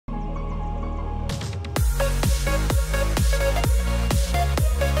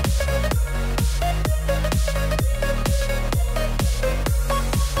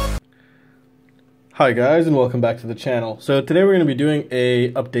Hi guys, and welcome back to the channel. So today we're going to be doing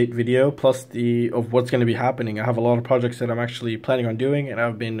a update video plus of what's going to be happening. I have a lot of projects that I'm actually planning on doing, and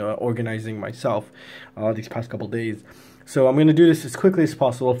I've been organizing myself these past couple days. So I'm going to do this as quickly as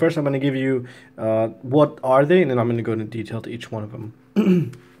possible. First I'm going to give you what are they, and then I'm going to go into detail to each one of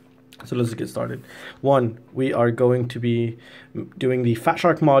them. So let's get started. One, we are going to be doing the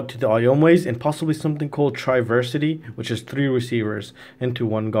Fatshark mod to the Aomways and possibly something called Triversity, which is 3 receivers into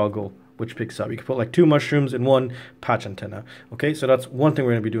 1 goggle, which picks up. You can put like 2 mushrooms in 1 patch antenna. Okay, so that's one thing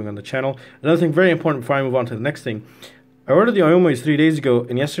we're going to be doing on the channel. Another thing very important before I move on to the next thing. I ordered the Aomways 3 days ago,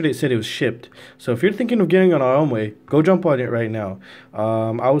 and yesterday it said it was shipped. So if you're thinking of getting an Aomway, go jump on it right now.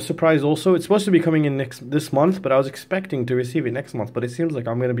 I was surprised also. It's supposed to be coming in this month, but I was expecting to receive it next month. But it seems like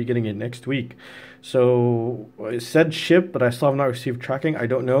I'm going to be getting it next week. So it said ship, but I still have not received tracking. I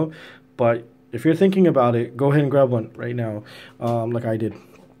don't know. But if you're thinking about it, go ahead and grab one right now, like I did.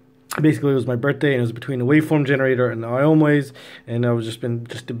 Basically, it was my birthday, and it was between the waveform generator and the Aomways, and I was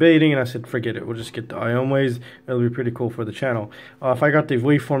just debating, and I said, forget it, we'll just get the Aomways. It'll be pretty cool for the channel. If I got the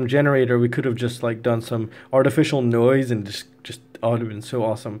waveform generator, we could have just like done some artificial noise, and just it would have been so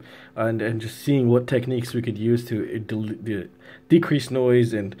awesome, and just seeing what techniques we could use to decrease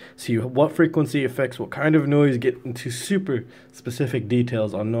noise and see what frequency affects what kind of noise, get into super specific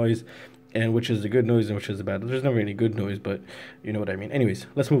details on noise, and which is the good noise and which is the bad. There's never any good noise, but you know what I mean. Anyways,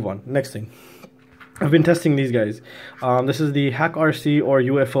 let's move on. Next thing. I've been testing these guys. This is the HakRC or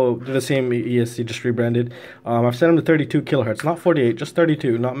UFO. They're the same ESC, just rebranded. I've set them to 32 kilohertz, not 48, just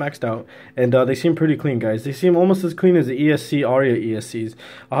 32, not maxed out. And they seem pretty clean, guys. They seem almost as clean as the ESC Aria ESCs.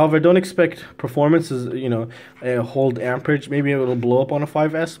 However, don't expect performances, hold amperage. Maybe it'll blow up on a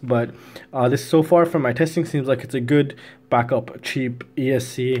 5S, but this so far from my testing seems like it's a good backup, cheap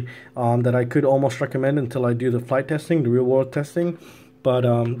ESC that I could almost recommend until I do the flight testing, the real world testing. But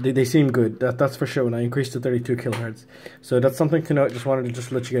they seem good, that's for sure, when I increased to 32 kilohertz. So that's something to note. Just wanted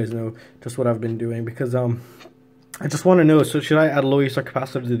to let you guys know just what I've been doing, because I just want to know, so should I add low ESR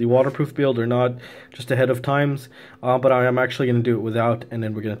capacitor to the waterproof build or not, just ahead of times. But I am actually going to do it without, and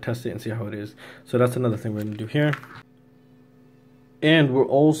then we're going to test it and see how it is. So that's another thing we're going to do here. And we're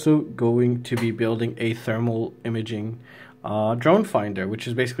also going to be building a thermal imaging drone finder, which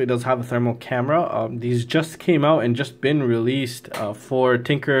is basically does have a thermal camera. These just came out and just been released for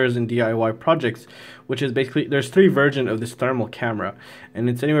tinkers and DIY projects, which is basically, there's 3 versions of this thermal camera, and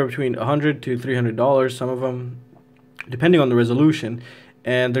it's anywhere between $100 to $300, some of them depending on the resolution,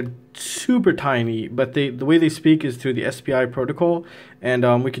 and they're super tiny, but the way they speak is through the SPI protocol,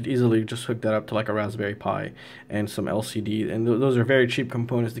 and we could easily just hook that up to like a Raspberry Pi and some LCD, and those are very cheap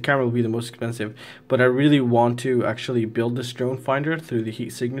components. The camera will be the most expensive, but I really want to actually build this drone finder through the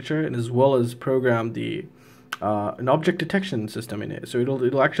heat signature, and as well as program the an object detection system in it, so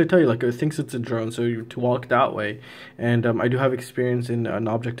it'll actually tell you like it thinks it's a drone, so you to walk that way. And I do have experience in an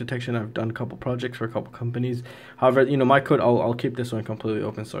object detection. I've done a couple projects for a couple companies. However, my code, I'll keep this one completely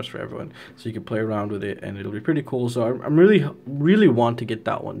open source for everyone, so you can play around with it, and it'll be pretty cool. So I'm really want to get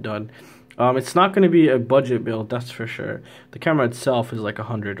that one done. It's not going to be a budget build, that's for sure. The camera itself is like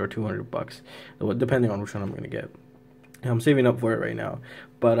 $100 or $200, depending on which one I'm going to get. I'm saving up for it right now,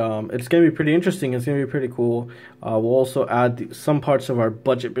 but it's going to be pretty interesting. It's going to be pretty cool. We'll also add some parts of our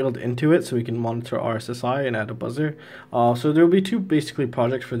budget build into it, so we can monitor RSSI and add a buzzer. So there will be 2 basically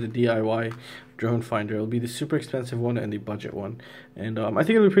projects for the DIY drone finder. It'll be the super expensive one and the budget one, and I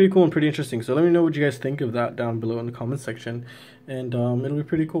think it'll be pretty cool and pretty interesting. So let me know what you guys think of that down below in the comment section, and it'll be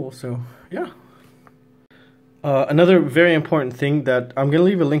pretty cool. So yeah. Another very important thing that I'm going to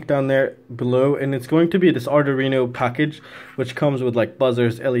leave a link down there below, and it's going to be this Arduino package, which comes with like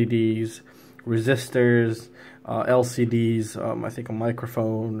buzzers, LEDs, resistors, LCDs, I think a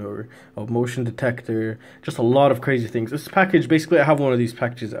microphone or a motion detector, just a lot of crazy things. This package, basically I have one of these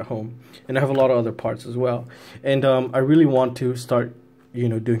packages at home, and I have a lot of other parts as well, and I really want to start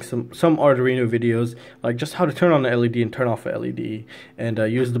doing some Arduino videos, like just how to turn on the LED and turn off the LED, and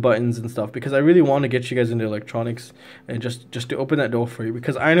use the buttons and stuff, because I really want to get you guys into electronics, and just to open that door for you,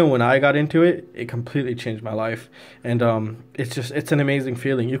 because I know when I got into it, it completely changed my life, and it's an amazing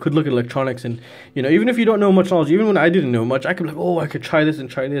feeling. You could look at electronics, and even if you don't know much knowledge, even when I didn't know much, I could be like, oh, I could try this and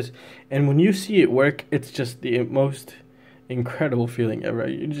try this, and when you see it work, it's just the most incredible feeling ever.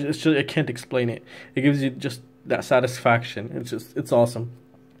 I can't explain it. It gives you just that satisfaction. It's awesome.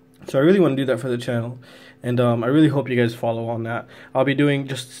 So I really want to do that for the channel, and I really hope you guys follow on that. I'll be doing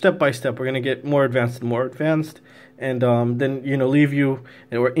just step by step. We're going to get more advanced and more advanced, and then leave you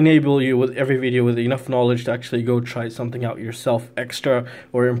or enable you with every video with enough knowledge to actually go try something out yourself extra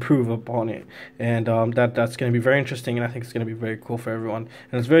or improve upon it. And that's going to be very interesting, and I think it's going to be very cool for everyone.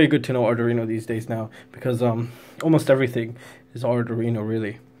 And it's very good to know Arduino these days now, because almost everything is Arduino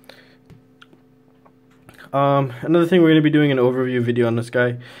really. Another thing, we're going to be doing an overview video on this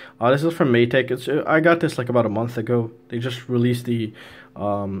guy. This is from Matek. I got this like about a month ago. They just released they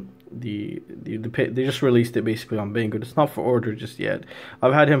just released it basically on Banggood. It's not for order just yet.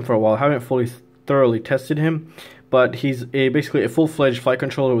 I've had him for a while. I haven't fully thoroughly tested him, but he's basically a full-fledged flight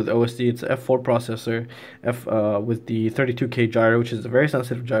controller with OSD. It's an F4 processor, with the 32K gyro, which is a very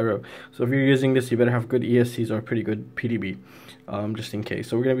sensitive gyro. So if you're using this, you better have good ESCs or a pretty good PDB, just in case.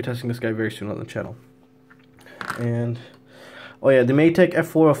 So we're going to be testing this guy very soon on the channel. And oh yeah, the Matek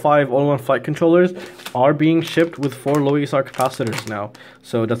F405 all-in-one flight controllers are being shipped with 4 low ESR capacitors now.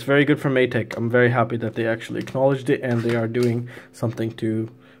 So that's very good for Matek. I'm very happy that they actually acknowledged it, and they are doing something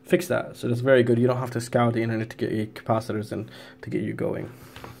to fix that. So that's very good. You don't have to scour the internet to get your capacitors and to get you going.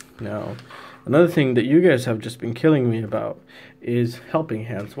 Now, another thing that you guys have just been killing me about is helping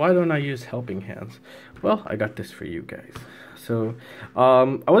hands. Why don't I use helping hands? Well, I got this for you guys. So, I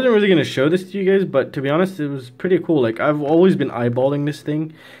wasn't really going to show this to you guys, but to be honest, it was pretty cool. Like, I've always been eyeballing this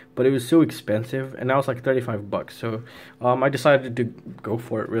thing, but it was so expensive, and now it's like 35 bucks. So, I decided to go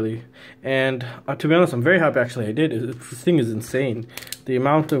for it, really. And, to be honest, I'm very happy actually I did. This thing is insane. The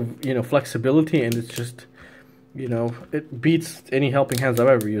amount of, flexibility, and it's just, it beats any helping hands I've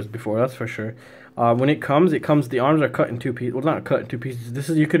ever used before, that's for sure. When it comes, the arms are cut in 2 pieces. Well, not cut in 2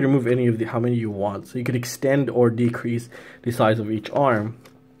 pieces. You could remove any of how many you want. So you could extend or decrease the size of each arm.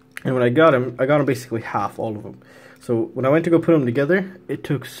 And when I got them basically half, all of them. So when I went to go put them together, it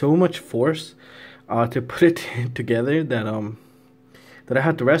took so much force to put it together that that I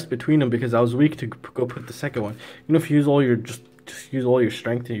had to rest between them, because I was weak to go put the second one. If you use all your just use all your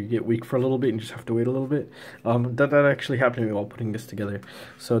strength and you get weak for a little bit and you just have to wait a little bit. That actually happened to me while putting this together.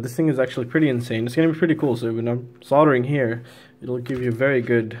 So this thing is actually pretty insane. It's going to be pretty cool. So when I'm soldering here, it'll give you very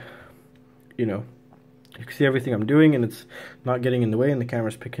good, you can see everything I'm doing, and it's not getting in the way, and the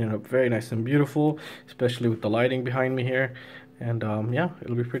camera's picking it up very nice and beautiful, especially with the lighting behind me here. And yeah,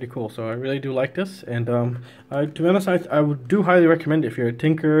 it'll be pretty cool. So I really do like this, and to be honest, I would do highly recommend it if you're a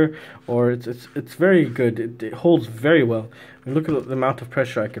tinker, or it's very good. It holds very well. And look at the amount of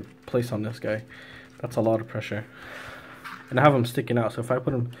pressure I could place on this guy. That's a lot of pressure, and I have them sticking out. So if I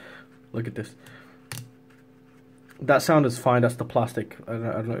put them, look at this. That sound is fine. That's the plastic. I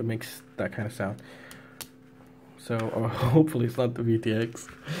don't know. It makes that kind of sound. So hopefully it's not the VTX.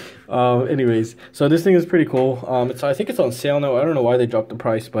 Anyways, so this thing is pretty cool. I think it's on sale now. I don't know why they dropped the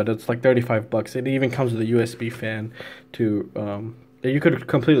price, but it's like 35 bucks. It even comes with a USB fan to you could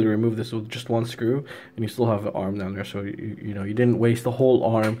completely remove this with just one screw, and you still have an arm down there. So you didn't waste the whole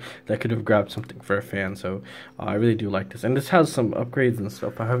arm that could have grabbed something for a fan. So I really do like this, and this has some upgrades and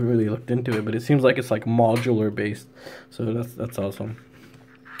stuff. I haven't really looked into it, but it seems like it's like modular based. So that's awesome.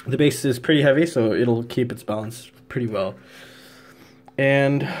 The base is pretty heavy, so it'll keep its balance pretty well.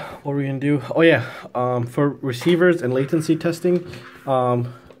 And what are we gonna do? Oh yeah, for receivers and latency testing,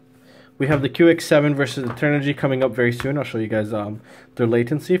 we have the QX7 versus the Turnigy coming up very soon. I'll show you guys their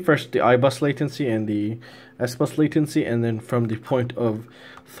latency. First, the I bus latency and the S bus latency, and then from the point of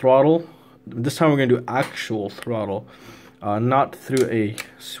throttle. This time we're gonna do actual throttle. Not through a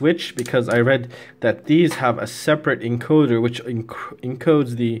switch, because I read that these have a separate encoder which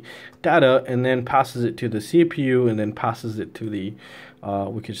encodes the data and then passes it to the CPU, and then passes it to the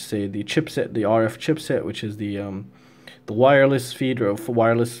we could say the chipset, the RF chipset, which is the wireless feed or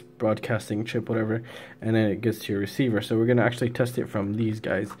wireless broadcasting chip, whatever, and then it gets to your receiver. So we're gonna actually test it from these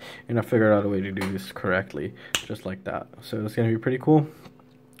guys, and I figured out a way to do this correctly, just like that. So it's gonna be pretty cool.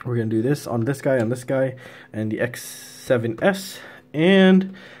 We're gonna do this on this guy, and the X7S,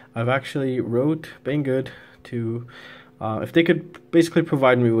 and I've actually wrote Banggood to if they could basically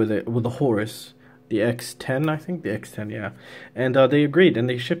provide me with a Horus, the X10, I think, the X10, yeah, and they agreed and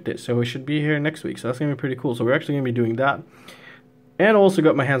they shipped it, so it should be here next week. So that's gonna be pretty cool. So we're actually gonna be doing that, and also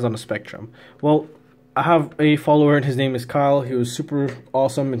got my hands on a Spectrum. Well, I have a follower, and his name is Kyle. He was super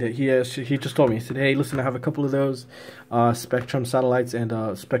awesome, and he just told me, he said, hey, listen, I have a couple of those Spectrum satellites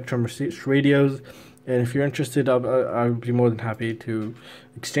and Spectrum radios, and if you're interested, I'd be more than happy to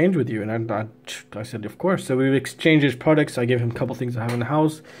exchange with you. And I said, of course. So we exchanged his products. I gave him a couple things I have in the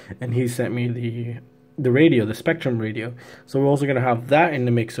house, and he sent me the radio, the Spectrum radio. So we're also going to have that in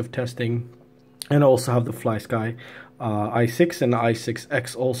the mix of testing, and also have the FrSky i6 and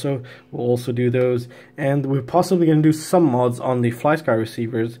i6X also. We'll also do those, and we're possibly going to do some mods on the FrSky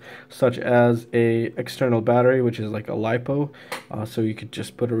receivers, such as a external battery, which is like a LiPo, so you could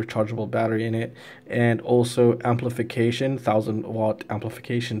just put a rechargeable battery in it, and also amplification, 1000-watt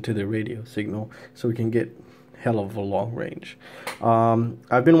amplification to the radio signal, so we can get hell of a long range.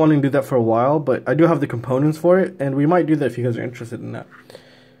 I've been wanting to do that for a while, but I do have the components for it, and we might do that if you guys are interested in that.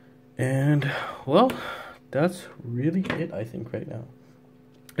 And well, that's really it, I think, right now.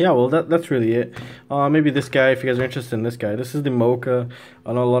 Yeah, well, that's really it. Maybe this guy, if you guys are interested in this guy. This is the Mocha.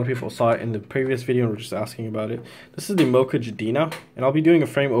 I know a lot of people saw it in the previous video and were just asking about it. This is the Mocha Jadina, and I'll be doing a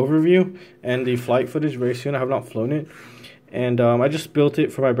frame overview and the flight footage very soon. I have not flown it. And I just built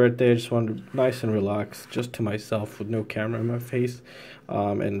it for my birthday. I just wanted nice and relaxed, just to myself with no camera in my face.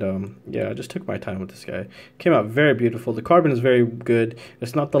 Yeah, I just took my time with this guy. Came out very beautiful. The carbon is very good.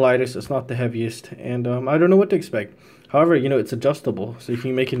 It's not the lightest, it's not the heaviest, and I don't know what to expect. However, you know, it's adjustable, so you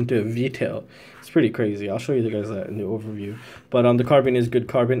can make it into a V-tail. It's pretty crazy. I'll show you guys that in the overview. But the carbon is good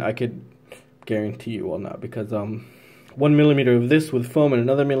carbon. I could guarantee you, well, not, because 1 millimeter of this with foam and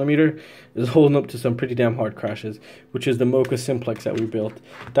another millimeter is holding up to some pretty damn hard crashes, which is the Mocha Simplex that we built.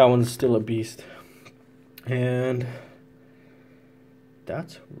 That one's still a beast. And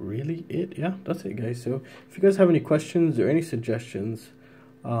that's really it. Yeah, that's it, guys. So if you guys have any questions or any suggestions,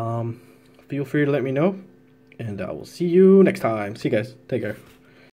 feel free to let me know, and I will see you next time. See you guys. Take care.